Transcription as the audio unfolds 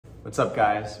What's up,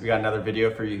 guys? We got another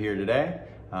video for you here today.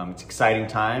 It's exciting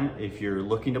time. If you're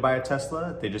looking to buy a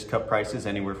Tesla, they just cut prices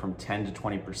anywhere from 10 to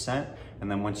 20%. And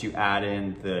then once you add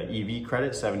in the EV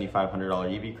credit,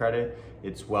 $7,500 EV credit,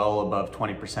 it's well above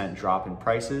 20% drop in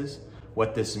prices.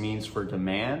 What this means for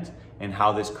demand and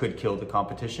how this could kill the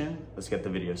competition. Let's get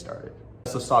the video started.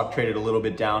 Tesla stock traded a little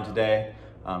bit down today.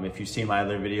 If you've seen my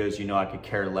other videos, you know I could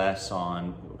care less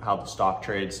on how the stock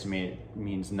trades. To me, it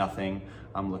means nothing.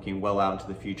 I'm looking well out into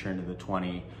the future, into the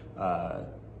 2030s,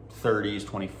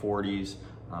 2040s.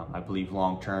 I believe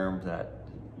long term that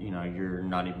you're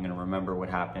not even going to remember what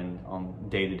happened on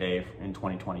day to day in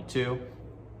 2022.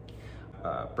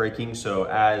 Breaking, so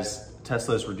as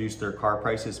Tesla has reduced their car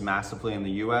prices massively in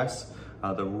the US,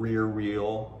 the rear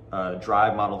wheel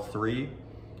drive Model 3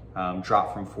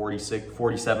 dropped from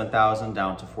 47,000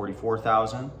 down to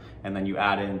 44,000, and then you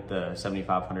add in the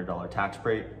 $7,500 tax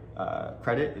break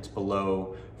credit, it's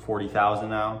below 40,000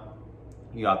 now.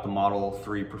 You got the Model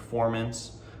 3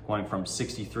 Performance going from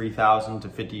 63,000 to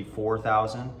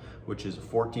 54,000, which is a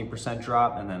 14%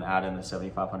 drop, and then add in the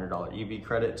 $7,500 EV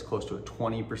credit, it's close to a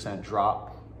 20%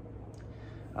 drop.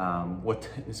 What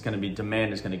is going to be,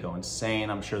 demand is going to go insane.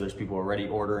 I'm sure there's people already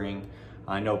ordering.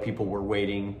 I know people were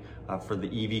waiting for the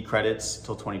EV credits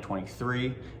till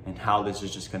 2023, and how this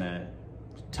is just going to,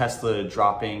 Tesla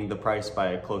dropping the price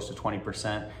by close to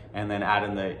 20%, and then add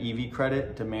in the EV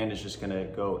credit, demand is just going to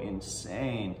go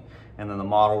insane. And then the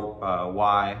Model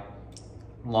Y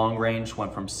long range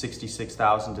went from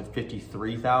 66,000 to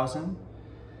 53,000,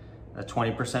 a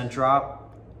 20%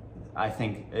 drop. I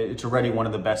think it's already one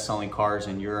of the best selling cars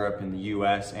in Europe, in the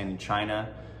US, and in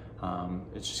China.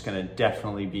 It's just going to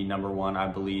definitely be number one, I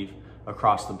believe,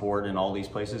 across the board in all these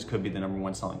places. Could be the number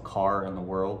one selling car in the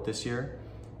world this year.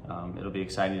 It'll be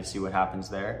exciting to see what happens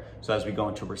there. So as we go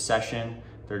into recession,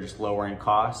 they're just lowering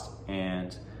cost,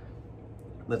 and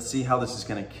let's see how this is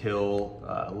going to kill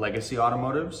legacy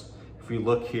automotives. If we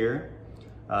look here,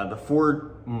 the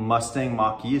Ford Mustang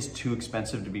Mach-E is too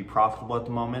expensive to be profitable at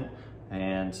the moment,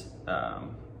 and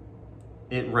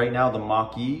right now the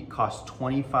Mach-E costs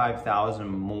 $25,000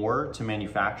 more to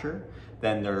manufacture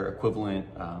than their equivalent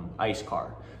ICE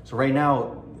car. So right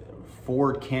now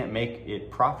Ford can't make it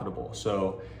profitable.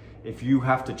 So if you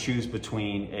have to choose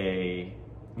between a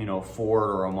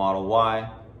Ford or a Model Y,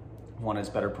 one has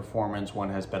better performance, one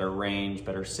has better range,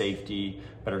 better safety,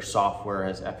 better software,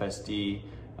 has FSD.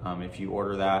 If you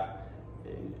order that,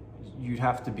 you'd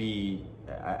have to be,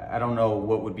 I don't know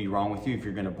what would be wrong with you if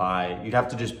you're gonna buy, you'd have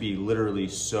to just be literally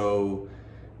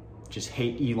just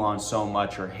hate Elon so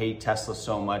much or hate Tesla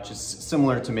so much. It's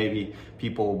similar to maybe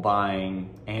people buying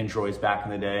Androids back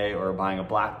in the day, or buying a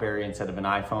BlackBerry instead of an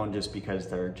iPhone just because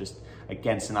they're just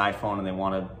against an iPhone and they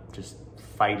want to just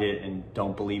fight it and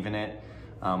don't believe in it.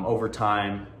 Over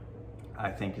time,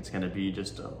 I think it's going to be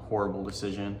just a horrible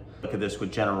decision. Look at this with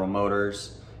General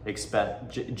Motors.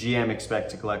 GM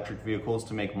expects electric vehicles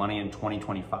to make money in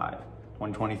 2025.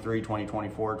 2023,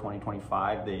 2024,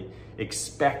 2025, they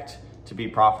expect to be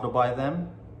profitable by them.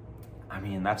 I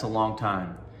mean, that's a long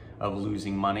time of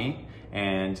losing money,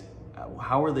 and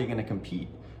how are they going to compete?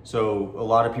 So a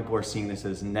lot of people are seeing this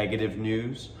as negative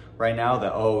news right now,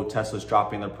 that, oh, Tesla's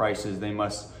dropping their prices, they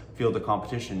must feel the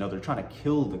competition. No, they're trying to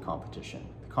kill the competition.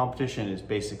 The competition is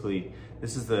basically,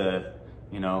 this is a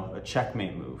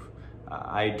checkmate move.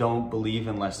 I don't believe,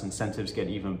 unless incentives get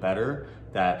even better,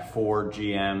 that Ford,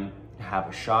 GM have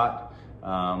a shot.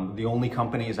 The only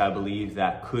companies I believe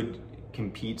that could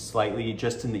compete slightly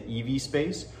just in the EV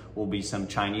space will be some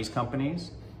Chinese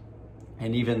companies.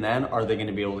 And even then, are they going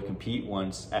to be able to compete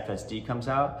once FSD comes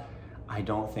out? I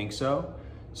don't think so.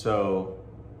 So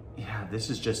yeah, this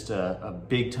is just a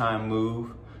big time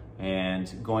move,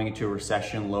 and going into a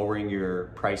recession, lowering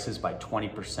your prices by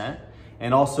 20%.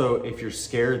 And also, if you're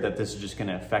scared that this is just going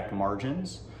to affect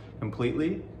margins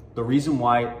completely, the reason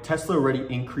why Tesla already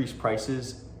increased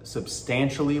prices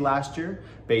substantially last year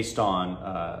based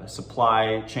on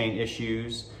supply chain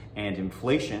issues and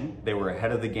inflation, they were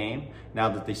ahead of the game. Now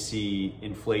that they see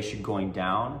inflation going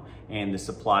down and the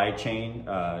supply chain,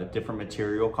 different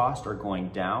material costs are going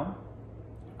down,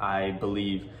 I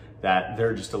believe that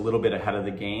they're just a little bit ahead of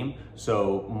the game.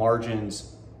 So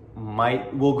margins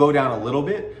will go down a little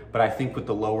bit, but I think with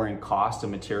the lowering cost of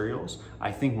materials,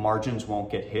 I think margins won't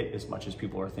get hit as much as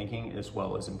people are thinking, as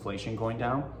well as inflation going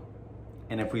down.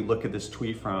 And if we look at this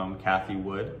tweet from Cathie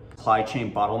Wood, supply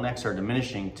chain bottlenecks are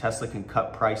diminishing. Tesla can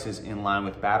cut prices in line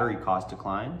with battery cost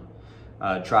decline,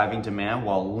 driving demand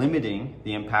while limiting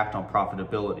the impact on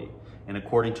profitability. And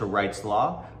according to Wright's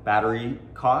Law, battery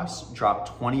costs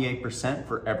dropped 28%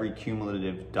 for every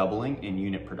cumulative doubling in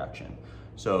unit production.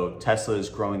 So Tesla is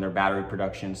growing their battery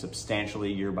production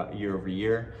substantially year over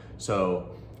year.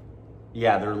 So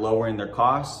yeah, they're lowering their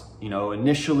costs. You know,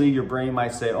 initially your brain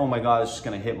might say, oh my God, it's just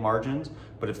gonna hit margins.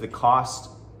 But if the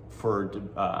cost for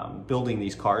building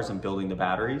these cars and building the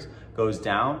batteries goes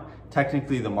down,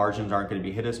 technically the margins aren't gonna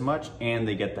be hit as much, and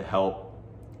they get the help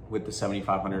with the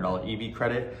 $7,500 EV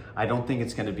credit. I don't think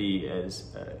it's gonna be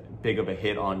as big of a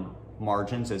hit on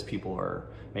margins as people are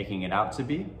making it out to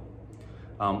be.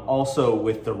 Also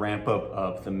with the ramp up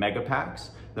of the Megapacks,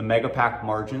 the Megapack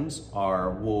margins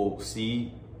we'll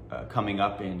see coming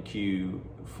up in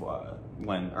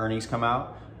when earnings come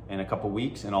out in a couple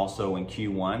weeks, and also in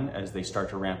Q1 as they start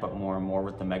to ramp up more and more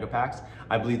with the Megapacks.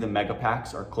 I believe the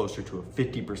Megapacks are closer to a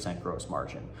 50% gross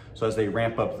margin. So as they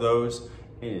ramp up those,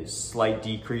 a slight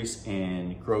decrease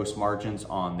in gross margins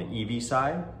on the EV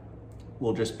side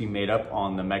will just be made up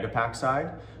on the Megapack side.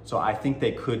 So I think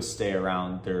they could stay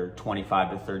around their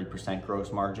 25 to 30%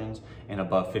 gross margins and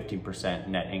above 15%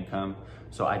 net income.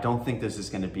 So I don't think this is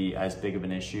going to be as big of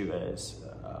an issue as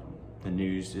the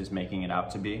news is making it out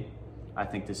to be. I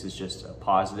think this is just a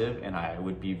positive, and I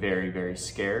would be very, very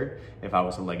scared if I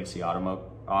was a legacy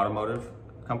automotive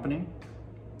company.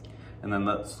 And then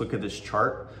let's look at this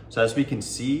chart. So as we can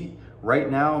see, right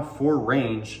now for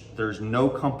range, there's no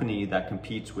company that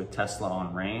competes with Tesla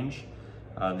on range.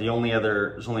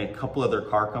 There's only a couple other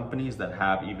car companies that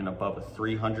have even above a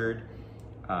 300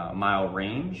 mile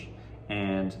range,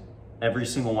 and every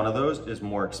single one of those is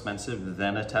more expensive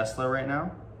than a Tesla right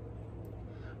now,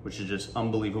 which is just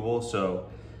unbelievable.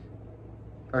 So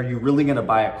are you really gonna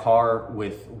buy a car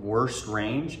with worse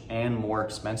range and more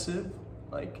expensive?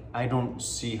 Like, I don't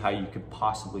see how you could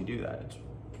possibly do that.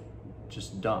 It's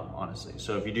just dumb, honestly.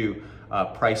 So if you do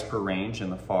price per range in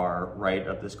the far right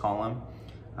of this column,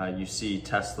 you see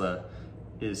Tesla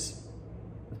is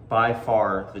by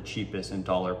far the cheapest in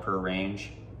dollar per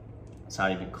range. It's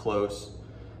not even close.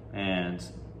 And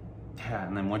yeah,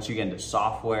 and then once you get into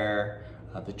software,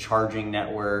 the charging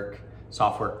network,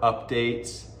 software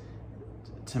updates,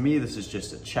 to me, this is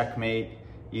just a checkmate.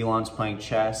 Elon's playing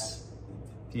chess.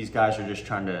 These guys are just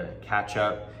trying to catch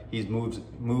up. He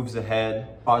moves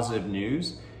ahead. Positive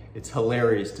news. It's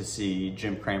hilarious to see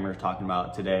Jim Cramer talking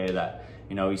about today that,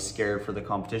 you know, he's scared for the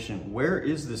competition. Where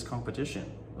is this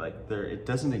competition? Like, it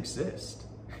doesn't exist.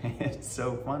 It's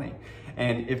so funny.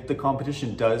 And if the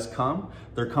competition does come,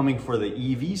 they're coming for the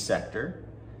EV sector,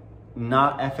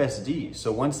 not FSD.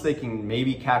 So once they can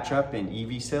maybe catch up in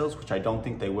EV sales, which I don't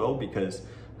think they will, because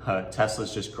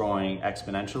Tesla's just growing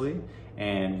exponentially,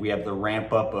 and we have the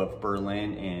ramp up of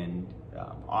Berlin and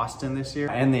Austin this year,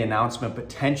 and the announcement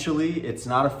potentially, it's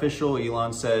not official.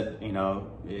 Elon said, you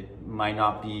know, it might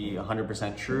not be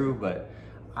 100% true, but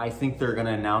I think they're going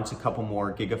to announce a couple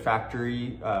more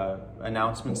Gigafactory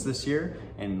announcements this year.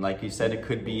 And like you said, it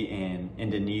could be in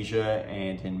Indonesia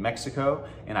and in Mexico.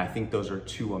 And I think those are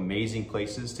two amazing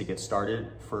places to get started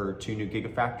for 2 new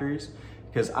Gigafactories,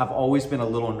 because I've always been a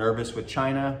little nervous with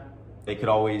China. They could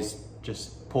always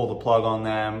just pull the plug on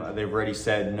them. They've already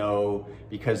said no,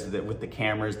 because with the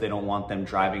cameras, they don't want them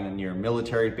driving near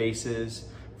military bases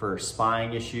for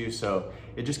spying issues. So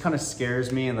it just kind of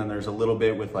scares me. And then there's a little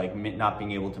bit with like not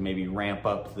being able to maybe ramp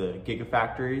up the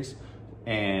Gigafactories.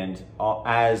 And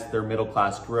as their middle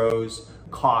class grows,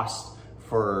 cost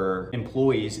for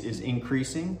employees is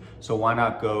increasing. So why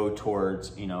not go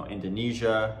towards, you know,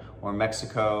 Indonesia or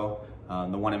Mexico?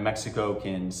 The one in Mexico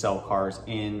can sell cars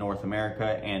in North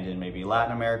America and in maybe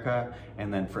Latin America.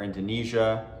 And then for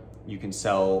Indonesia, you can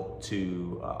sell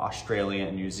to Australia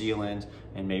and New Zealand,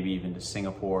 and maybe even to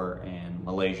Singapore and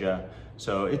Malaysia.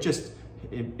 So it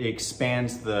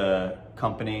expands the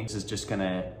company. This is just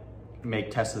gonna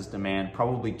make Tesla's demand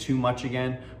probably too much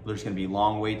again. There's gonna be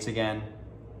long waits again,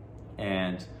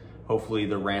 and hopefully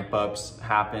the ramp ups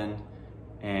happen.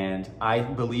 And I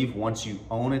believe once you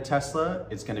own a Tesla,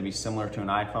 it's gonna be similar to an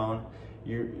iPhone.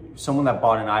 Someone that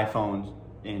bought an iPhone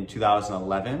in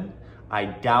 2011, I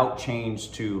doubt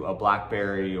changed to a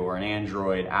BlackBerry or an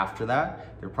Android after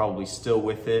that. They're probably still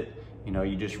with it. You know,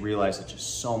 you just realize it's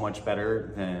just so much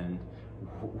better than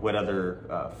what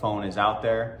other phone is out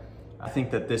there. I think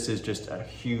that this is just a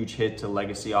huge hit to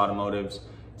legacy automotives.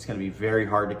 It's gonna be very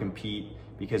hard to compete,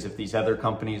 because if these other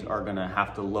companies are gonna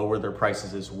have to lower their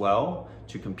prices as well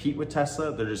to compete with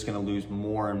Tesla, they're just gonna lose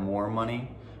more and more money,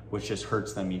 which just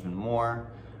hurts them even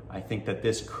more. I think that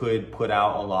this could put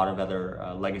out a lot of other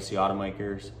legacy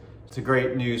automakers. It's a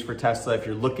great news for Tesla. If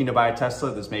you're looking to buy a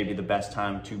Tesla, this may be the best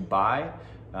time to buy.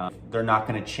 They're not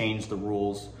gonna change the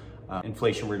rules,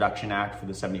 Inflation Reduction Act for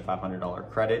the $7,500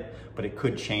 credit, but it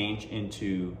could change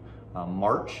into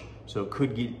March. So it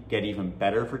could get even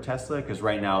better for Tesla, because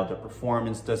right now the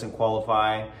performance doesn't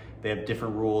qualify. They have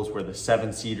different rules where the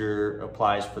 7-seater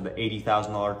applies for the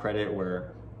 $80,000 credit,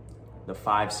 where the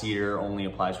 5-seater only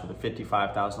applies for the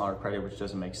 $55,000 credit, which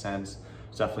doesn't make sense.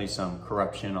 There's definitely some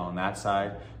corruption on that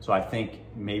side. So I think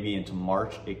maybe into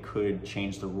March, it could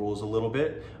change the rules a little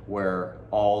bit, where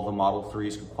all the Model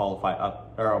 3s can qualify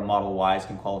up, or Model Ys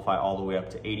can qualify all the way up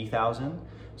to 80,000.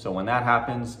 So when that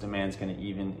happens, demand's gonna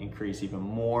even increase even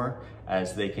more,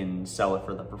 as they can sell it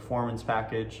for the performance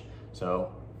package.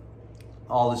 So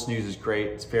all this news is great.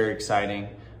 It's very exciting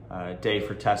day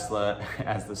for Tesla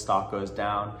as the stock goes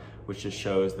down, which just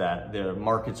shows that the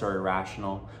markets are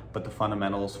irrational, but the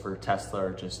fundamentals for Tesla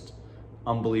are just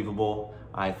unbelievable.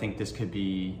 I think this could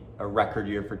be a record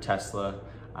year for Tesla.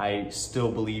 I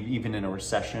still believe, even in a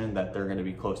recession, that they're gonna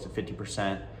be close to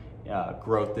 50%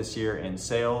 growth this year in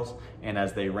sales. And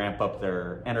as they ramp up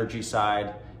their energy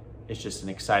side, it's just an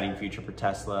exciting future for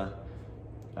Tesla.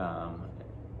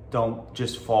 Don't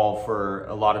just fall for,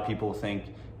 a lot of people think,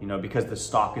 you know, because the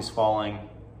stock is falling,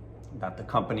 that the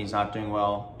company's not doing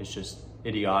well. It's just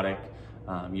idiotic.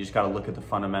 You just got to look at the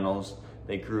fundamentals.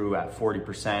 They grew at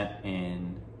 40%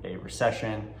 in a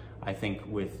recession. I think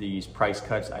with these price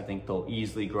cuts, I think they'll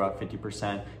easily grow at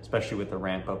 50%, especially with the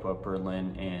ramp up of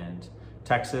Berlin and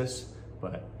Texas.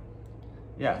 But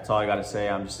yeah, that's all I got to say.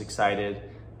 I'm just excited.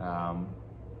 A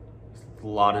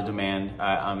lot of demand.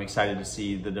 I'm excited to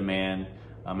see the demand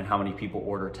and how many people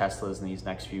order Teslas in these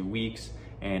next few weeks,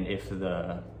 and if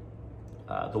the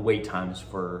wait times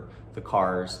for the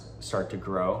cars start to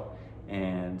grow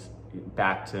and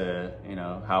back to, you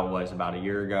know, how it was about a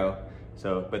year ago.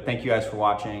 So, but thank you guys for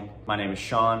watching. My name is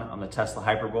Sean. I'm the Tesla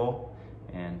Hyperbole,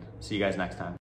 and see you guys next time.